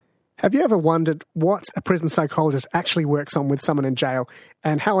Have you ever wondered what a prison psychologist actually works on with someone in jail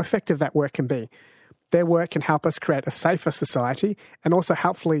and how effective that work can be? Their work can help us create a safer society and also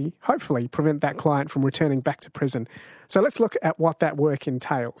hopefully prevent that client from returning back to prison. So let's look at what that work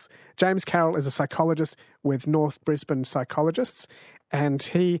entails. James Carroll is a psychologist with North Brisbane Psychologists, and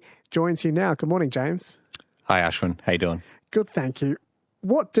he joins you now. Good morning, James. Hi, Ashwin. How you doing? Good, thank you.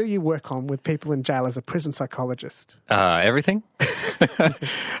 What do you work on with people in jail as a prison psychologist? Everything.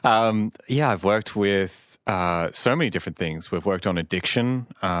 I've worked with so many different things. We've worked on addiction.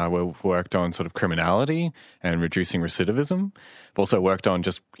 We've worked on sort of criminality and reducing recidivism. We've also worked on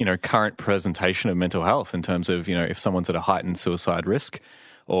just, current presentation of mental health in terms of, if someone's at a heightened suicide risk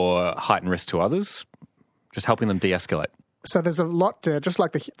or heightened risk to others, just helping them de-escalate. So there's a lot there, just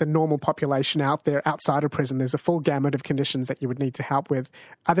like the normal population out there outside of prison, there's a full gamut of conditions that you would need to help with.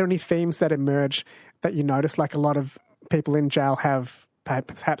 Are there any themes that emerge that you notice, like a lot of people in jail have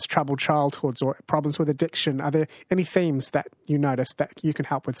perhaps troubled childhoods or problems with addiction? Are there any themes that you notice that you can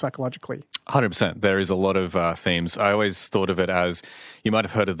help with psychologically? 100%. There is a lot of themes. I always thought of it as, you might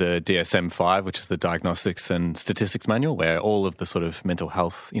have heard of the DSM-5, which is the Diagnostics and Statistics Manual, where all of the sort of mental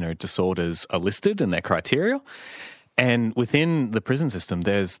health, disorders are listed and their criteria. And within the prison system,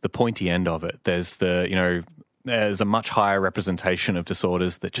 there's the pointy end of it. There's there's a much higher representation of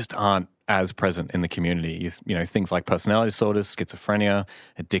disorders that just aren't as present in the community. Things like personality disorders, schizophrenia,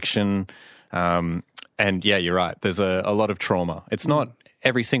 addiction. And yeah, you're right. There's a lot of trauma. It's not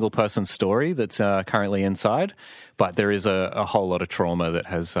every single person's story that's currently inside, but there is a whole lot of trauma that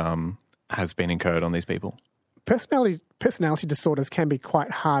has been incurred on these people. Personality disorders can be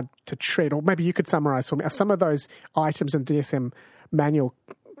quite hard to treat, or maybe you could summarise for me. Are some of those items in DSM manual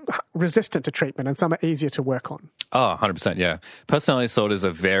resistant to treatment and some are easier to work on? Oh, 100%, yeah. Personality disorders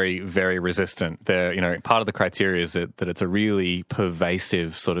are very, very resistant. They're, part of the criteria is that it's a really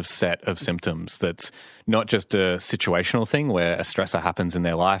pervasive sort of set of symptoms that's not just a situational thing where a stressor happens in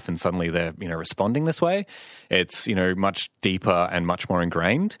their life and suddenly they're, responding this way. It's, much deeper and much more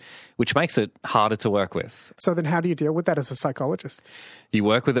ingrained, which makes it harder to work with. So then how do you deal with that as a psychologist? You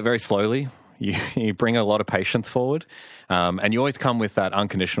work with it very slowly. You bring a lot of patience forward, and you always come with that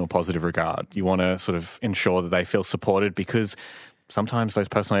unconditional positive regard. You want to sort of ensure that they feel supported, because sometimes those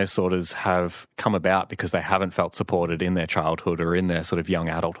personality disorders have come about because they haven't felt supported in their childhood or in their sort of young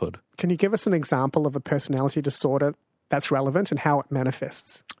adulthood. Can you give us an example of a personality disorder that's relevant and how it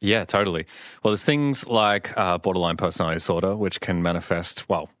manifests? Yeah, totally. Well, there's things like borderline personality disorder, which can manifest,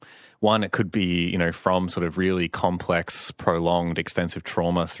 one, it could be, from sort of really complex, prolonged, extensive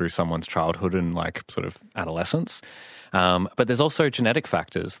trauma through someone's childhood and sort of adolescence. But there's also genetic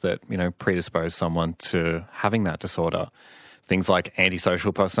factors that, predispose someone to having that disorder. Things like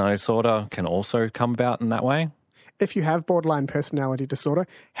antisocial personality disorder can also come about in that way. If you have borderline personality disorder,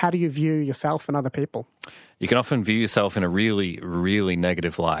 how do you view yourself and other people? You can often view yourself in a really, really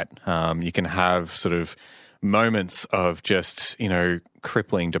negative light. You can have sort of moments of just,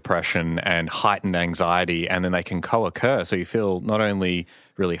 crippling depression and heightened anxiety, and then they can co-occur. So you feel not only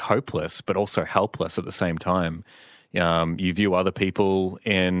really hopeless, but also helpless at the same time. You view other people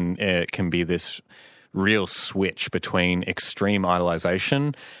in, it can be this real switch between extreme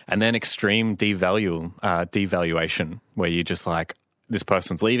idolization and then extreme devaluation, where you're just like, this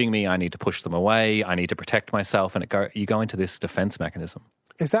person's leaving me, I need to push them away, I need to protect myself, and you go into this defense mechanism.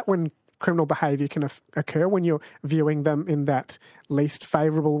 Is that when criminal behaviour can occur, when you're viewing them in that least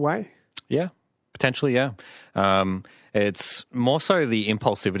favourable way? Yeah, potentially, yeah. It's more so the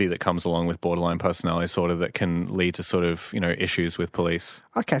impulsivity that comes along with borderline personality disorder that can lead to sort of, issues with police.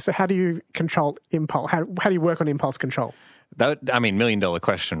 Okay, so how do you control impulse? How do you work on impulse control? $1,000,000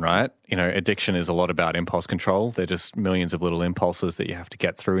 question, right? Addiction is a lot about impulse control. They're just millions of little impulses that you have to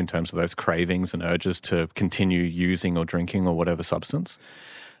get through in terms of those cravings and urges to continue using or drinking or whatever substance.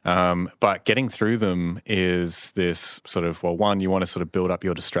 But getting through them is this sort of, one, you want to sort of build up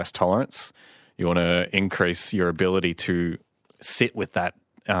your distress tolerance. You want to increase your ability to sit with that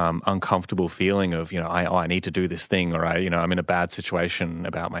uncomfortable feeling of, I need to do this thing, or I'm in a bad situation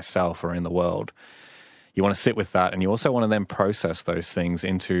about myself or in the world. You want to sit with that, and you also want to then process those things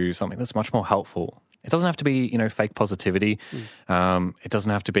into something that's much more helpful. It doesn't have to be, fake positivity. It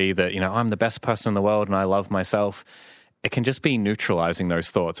doesn't have to be that, I'm the best person in the world and I love myself. It can just be neutralizing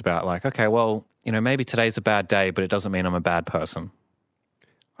those thoughts about okay, maybe today's a bad day, but it doesn't mean I'm a bad person.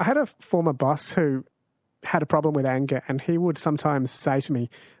 I had a former boss who had a problem with anger, and he would sometimes say to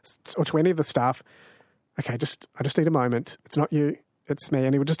me, or to any of the staff, okay, I just need a moment. It's not you, it's me.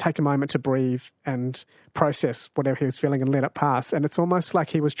 And he would just take a moment to breathe and process whatever he was feeling and let it pass. And it's almost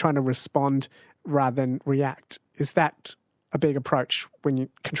like he was trying to respond rather than react. Is that a big approach when you're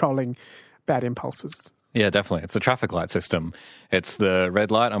controlling bad impulses. Yeah, definitely. It's the traffic light system. It's the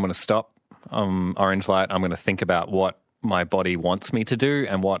red light, I'm going to stop. Orange light, I'm going to think about what my body wants me to do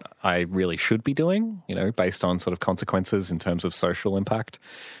and what I really should be doing, based on sort of consequences in terms of social impact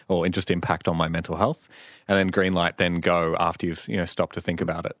or just impact on my mental health. And then green light, then go after you've, stopped to think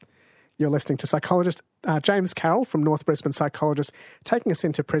about it. You're listening to psychologist James Carroll from North Brisbane Psychologist, taking us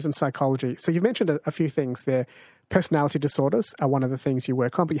into prison psychology. So you've mentioned a few things there. Personality disorders are one of the things you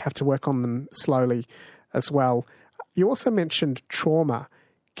work on, but you have to work on them slowly as well. You also mentioned trauma.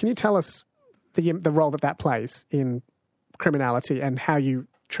 Can you tell us the role that plays in criminality and how you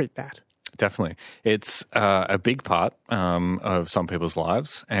treat that? Definitely. It's a big part of some people's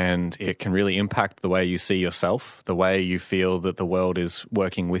lives, and it can really impact the way you see yourself, the way you feel that the world is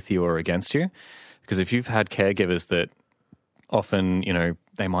working with you or against you. Because if you've had caregivers that often,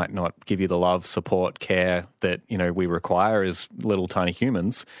 they might not give you the love, support, care that, we require as little tiny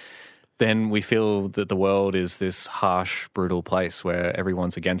humans, then we feel that the world is this harsh, brutal place where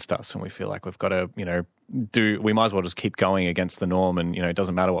everyone's against us, and we feel like we've got to, we might as well just keep going against the norm, and, it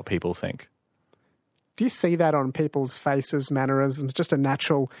doesn't matter what people think. Do you see that on people's faces, mannerisms, just a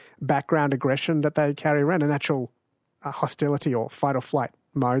natural background aggression that they carry around, a natural hostility or fight or flight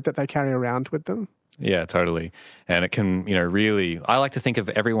mode that they carry around with them? Yeah, totally. And it can, really, I like to think of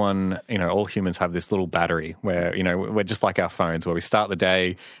everyone, all humans have this little battery where, we're just like our phones, where we start the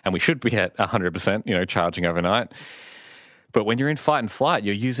day and we should be at 100%, charging overnight. But when you're in fight and flight,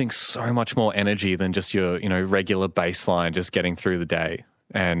 you're using so much more energy than just your, regular baseline, just getting through the day.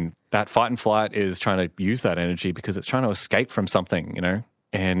 And that fight and flight is trying to use that energy because it's trying to escape from something,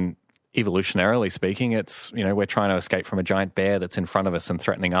 and evolutionarily speaking, it's, we're trying to escape from a giant bear that's in front of us and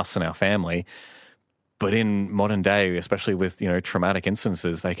threatening us and our family. But in modern day, especially with, traumatic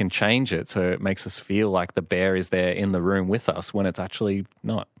instances, they can change it so it makes us feel like the bear is there in the room with us when it's actually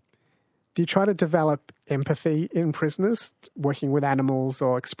not. Do you try to develop empathy in prisoners, working with animals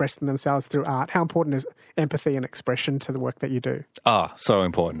or expressing themselves through art? How important is empathy and expression to the work that you do? So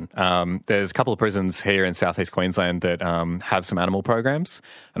important. There's a couple of prisons here in southeast Queensland that have some animal programs.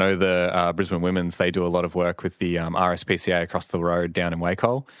 I know the Brisbane Women's, they do a lot of work with the RSPCA across the road down in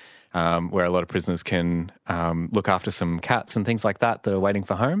Wacol, where a lot of prisoners can look after some cats and things like that are waiting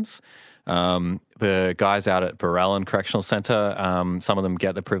for homes. The guys out at Barellan Correctional Centre, some of them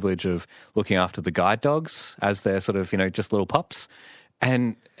get the privilege of looking after the guide dogs as they're sort of, just little pups.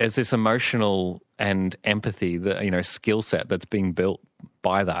 And there's this emotional and empathy, skill set that's being built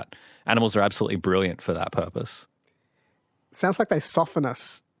by that. Animals are absolutely brilliant for that purpose. Sounds like they soften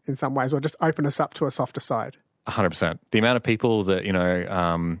us in some ways or just open us up to a softer side. 100%. The amount of people that,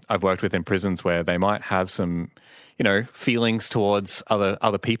 I've worked with in prisons where they might have some, feelings towards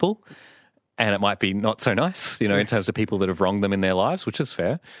other people, and it might be not so nice, Yes. in terms of people that have wronged them in their lives, which is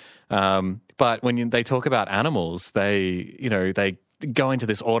fair. But when they talk about animals, they go into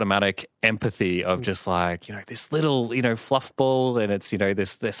this automatic empathy of just like, this little, fluff ball, and it's,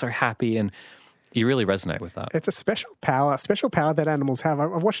 they're so happy, and you really resonate with that. It's a special power that animals have. I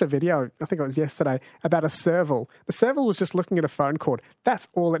watched a video, I think it was yesterday, about a serval. The serval was just looking at a phone cord. That's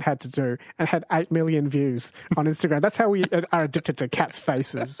all it had to do, and had 8 million views on Instagram. That's how we are addicted to cats'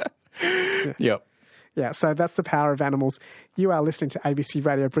 faces. Yep. Yeah, so that's the power of animals. You are listening to ABC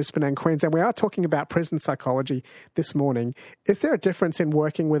Radio Brisbane and Queensland. We are talking about prison psychology this morning. Is there a difference in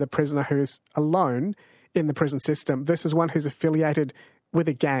working with a prisoner who's alone in the prison system versus one who's affiliated with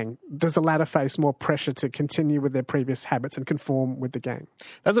a gang? Does the latter face more pressure to continue with their previous habits and conform with the gang?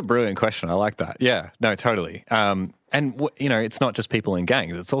 That's a brilliant question. I like that. Yeah, no, totally. And, it's not just people in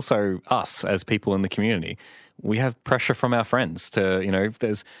gangs. It's also us as people in the community. We have pressure from our friends to,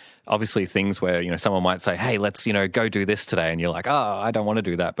 there's obviously things where, someone might say, hey, let's, go do this today. And you're like, oh, I don't want to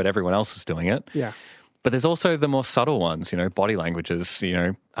do that, but everyone else is doing it. Yeah. But there's also the more subtle ones, body languages,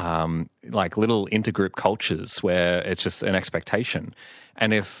 like little intergroup cultures where it's just an expectation.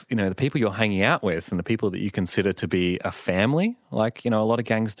 And if, the people you're hanging out with and the people that you consider to be a family, like, a lot of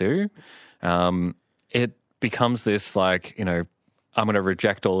gangs do, it becomes this like, I'm going to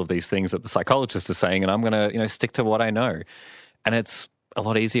reject all of these things that the psychologist is saying, and I'm going to, stick to what I know. And it's a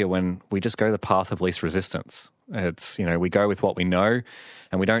lot easier when we just go the path of least resistance. It's, we go with what we know,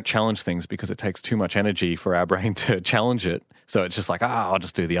 and we don't challenge things because it takes too much energy for our brain to challenge it. So it's just like, I'll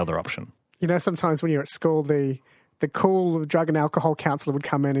just do the other option. Sometimes when you're at school, the cool drug and alcohol counselor would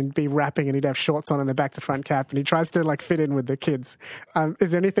come in and be rapping, and he'd have shorts on and a back to front cap, and he tries to fit in with the kids.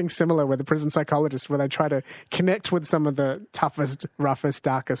 Is there anything similar with the prison psychologist where they try to connect with some of the toughest, roughest,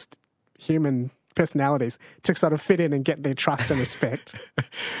 darkest human personalities to sort of fit in and get their trust and respect?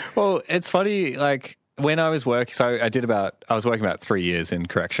 Well, it's funny, when I was working, I was working about 3 years in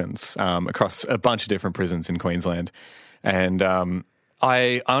corrections across a bunch of different prisons in Queensland. And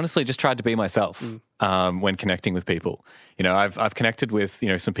I honestly just tried to be myself when connecting with people. You know, I've connected with,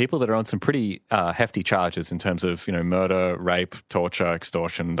 some people that are on some pretty hefty charges in terms of, murder, rape, torture,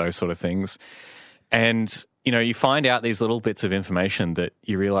 extortion, those sort of things. And, you find out these little bits of information that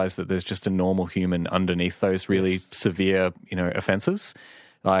you realize that there's just a normal human underneath those really severe, offenses.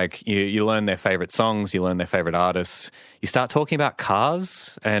 Like you learn their favorite songs, you learn their favorite artists. You start talking about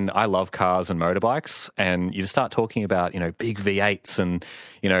cars, and I love cars and motorbikes. And you just start talking about, big V8s and,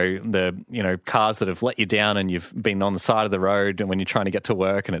 the cars that have let you down and you've been on the side of the road and when you're trying to get to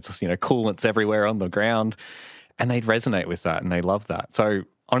work and it's, coolant's everywhere on the ground. And they'd resonate with that and they love that. So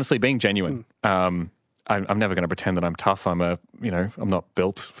honestly, being genuine, I'm never going to pretend that I'm tough. I'm not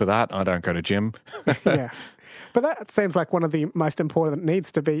built for that. I don't go to gym. Yeah. But that seems like one of the most important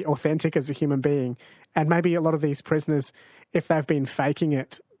needs, to be authentic as a human being. And maybe a lot of these prisoners, if they've been faking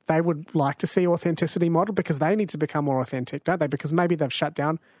it, they would like to see authenticity modeled because they need to become more authentic, don't they? Because maybe they've shut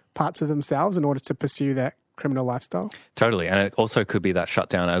down parts of themselves in order to pursue that criminal lifestyle. Totally. And it also could be that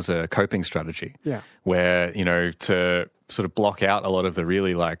shutdown as a coping strategy. Yeah. Where, to sort of block out a lot of the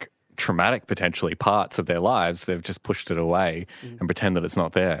really traumatic potentially parts of their lives, they've just pushed it away and pretend that it's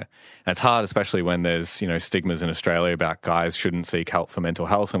not there. And it's hard, especially when there's, stigmas in Australia about guys shouldn't seek help for mental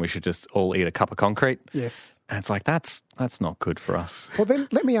health and we should just all eat a cup of concrete. Yes. And it's like, that's not good for us. Well, then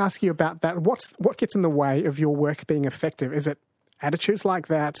let me ask you about that. What gets in the way of your work being effective? Is it attitudes like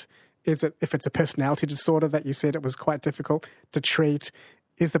that? Is it, if it's a personality disorder that you said it was quite difficult to treat?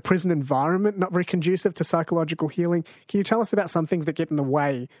 Is the prison environment not very conducive to psychological healing? Can you tell us about some things that get in the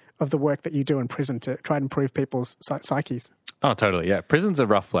way of the work that you do in prison to try and improve people's psyches? Oh, totally. Yeah. Prison's a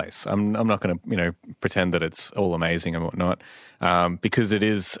rough place. I'm not going to, pretend that it's all amazing and whatnot, because it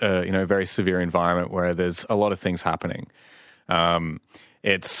is a very severe environment where there's a lot of things happening. I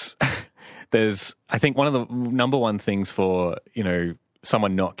think one of the number one things for,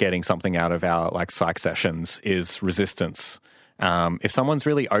 someone not getting something out of our psych sessions is resistance. If someone's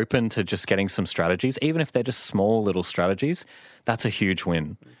really open to just getting some strategies, even if they're just small little strategies, that's a huge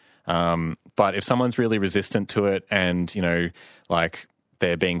win. But if someone's really resistant to it and,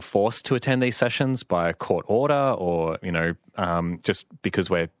 they're being forced to attend these sessions by a court order or, just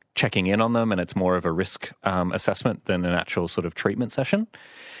because we're checking in on them and it's more of a risk assessment than an actual sort of treatment session,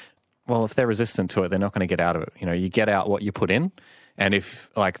 well, if they're resistant to it, they're not going to get out of it. You get out what you put in. And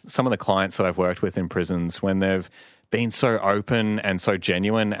if, some of the clients that I've worked with in prisons, when they've been so open and so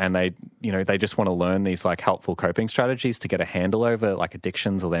genuine and they just want to learn these helpful coping strategies to get a handle over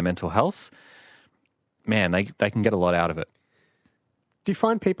addictions or their mental health, man, they can get a lot out of it. Do you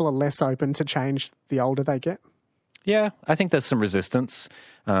find people are less open to change the older they get? Yeah, I think there's some resistance.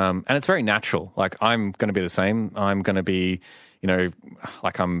 And it's very natural. I'm going to be the same. I'm going to be,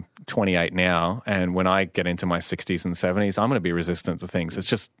 I'm 28 now. And when I get into my 60s and 70s, I'm going to be resistant to things. It's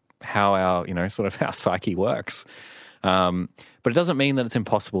just how our, sort of our psyche works. But it doesn't mean that it's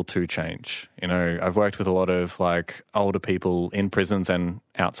impossible to change. I've worked with a lot of older people in prisons and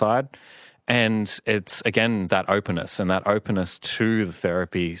outside. And it's, again, that openness, and that openness to the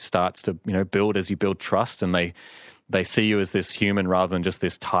therapy starts to, build as you build trust, and they see you as this human rather than just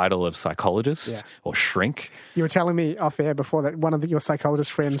this title of psychologist or shrink. You were telling me off air before that one of your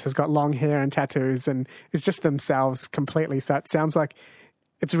psychologist friends has got long hair and tattoos and is just themselves completely. So it sounds like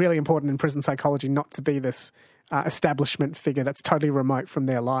it's really important in prison psychology not to be this establishment figure that's totally remote from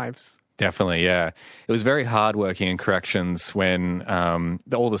their lives. Definitely, yeah. It was very hard working in corrections when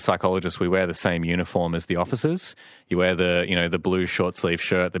all the psychologists, we wear the same uniform as the officers. You wear the blue short sleeve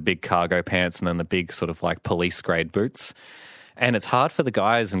shirt, the big cargo pants, and then the big sort of police grade boots. And it's hard for the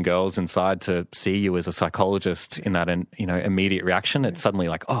guys and girls inside to see you as a psychologist in that immediate reaction. It's suddenly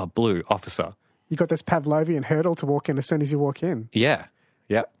oh, blue officer. You got this Pavlovian hurdle to walk in as soon as you walk in. Yeah,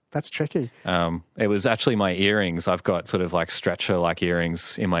 yeah. That's tricky. It was actually my earrings. I've got sort of stretcher-like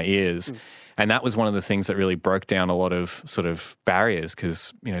earrings in my ears. And that was one of the things that really broke down a lot of sort of barriers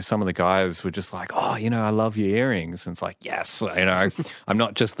because, some of the guys were just oh, I love your earrings. And it's yes, I'm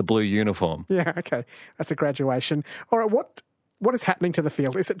not just the blue uniform. Yeah, okay. That's a graduation. All right, what is happening to the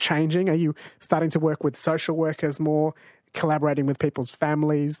field? Is it changing? Are you starting to work with social workers more, collaborating with people's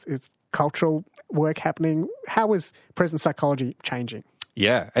families? Is cultural work happening? How is prison psychology changing?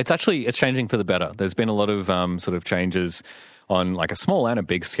 Yeah, it's changing for the better. There's been a lot of sort of changes on a small and a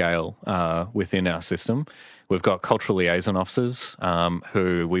big scale within our system. We've got cultural liaison officers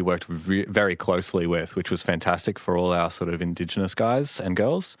who we worked very closely with, which was fantastic for all our sort of Indigenous guys and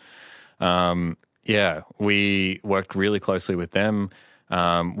girls. We worked really closely with them.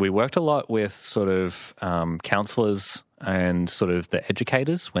 We worked a lot with sort of counsellors and sort of the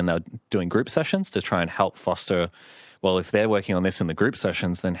educators when they're doing group sessions to try and help foster, well, if they're working on this in the group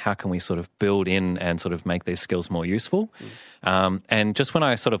sessions, then how can we sort of build in and sort of make these skills more useful? And just when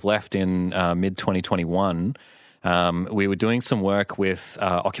I sort of left in mid-2021, we were doing some work with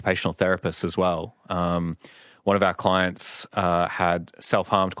occupational therapists as well. One of our clients had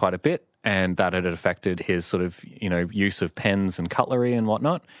self-harmed quite a bit, and that had affected his sort of, use of pens and cutlery and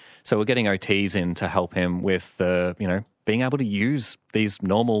whatnot. So we're getting OTs in to help him with, being able to use these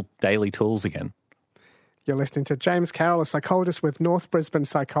normal daily tools again. You're listening to James Carroll, a psychologist with North Brisbane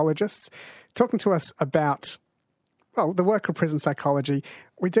Psychologists, talking to us about, well, the work of prison psychology.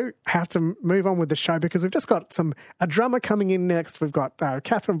 We do have to move on with the show because we've just got a drummer coming in next. We've got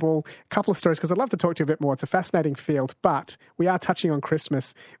Catherine Ball, a couple of stories because I'd love to talk to you a bit more. It's a fascinating field, but we are touching on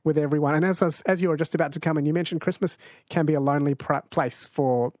Christmas with everyone. And as you were just about to come in, you mentioned Christmas can be a lonely place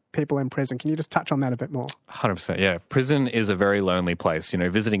for people in prison. Can you just touch on that a bit more? 100%, yeah. Prison is a very lonely place.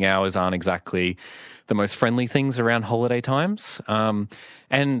 Visiting hours aren't exactly the most friendly things around holiday times.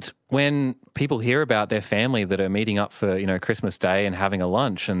 And when people hear about their family that are meeting up for, Christmas Day and having a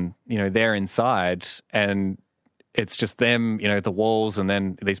lunch and, they're inside and it's just them, the walls and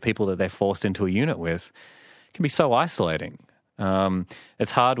then these people that they're forced into a unit with, it can be so isolating.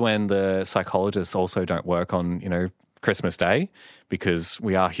 It's hard when the psychologists also don't work on, Christmas Day because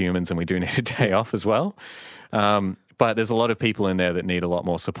we are humans and we do need a day off as well. But there's a lot of people in there that need a lot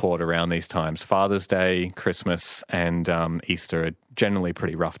more support around these times. Father's Day, Christmas, and Easter are generally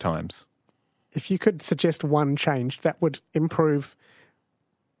pretty rough times. If you could suggest one change that would improve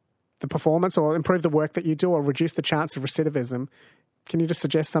the performance or improve the work that you do or reduce the chance of recidivism, can you just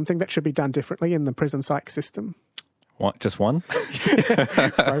suggest something that should be done differently in the prison psych system? What, just one?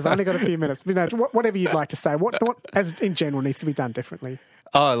 We've only got a few minutes. Whatever you'd like to say, what as in general needs to be done differently?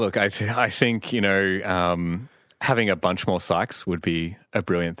 Oh, look, I think, having a bunch more psychs would be a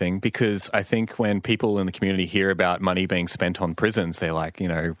brilliant thing because I think when people in the community hear about money being spent on prisons, they're like,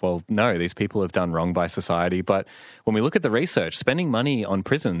 well, no, these people have done wrong by society. But when we look at the research, spending money on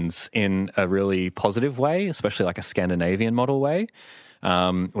prisons in a really positive way, especially like a Scandinavian model way,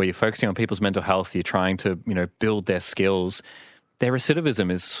 where you're focusing on people's mental health, you're trying to, build their skills, their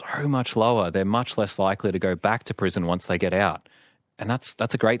recidivism is so much lower. They're much less likely to go back to prison once they get out. And that's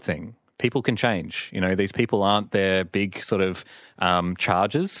a great thing. People can change. These people aren't their big sort of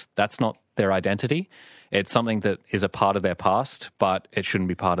charges. That's not their identity. It's something that is a part of their past, but it shouldn't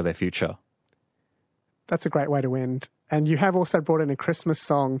be part of their future. That's a great way to end. And you have also brought in a Christmas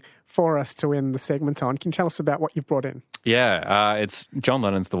song for us to end the segment on. Can you tell us about what you've brought in? Yeah, it's John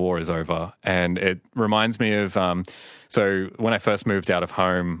Lennon's The War Is Over. And it reminds me of, so when I first moved out of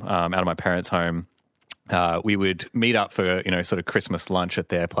home, out of my parents' home, we would meet up for, sort of Christmas lunch at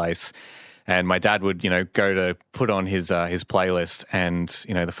their place. And my dad would, go to put on his playlist. And,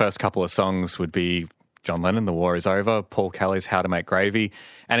 the first couple of songs would be John Lennon, The War Is Over, Paul Kelly's How to Make Gravy.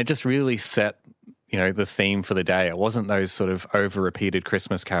 And it just really set, the theme for the day. It wasn't those sort of over-repeated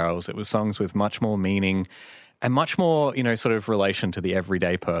Christmas carols. It was songs with much more meaning and much more, sort of relation to the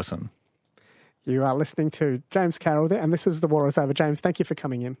everyday person. You are listening to James Carroll there, and this is The War Is Over. James, thank you for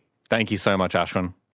coming in. Thank you so much, Ashwin.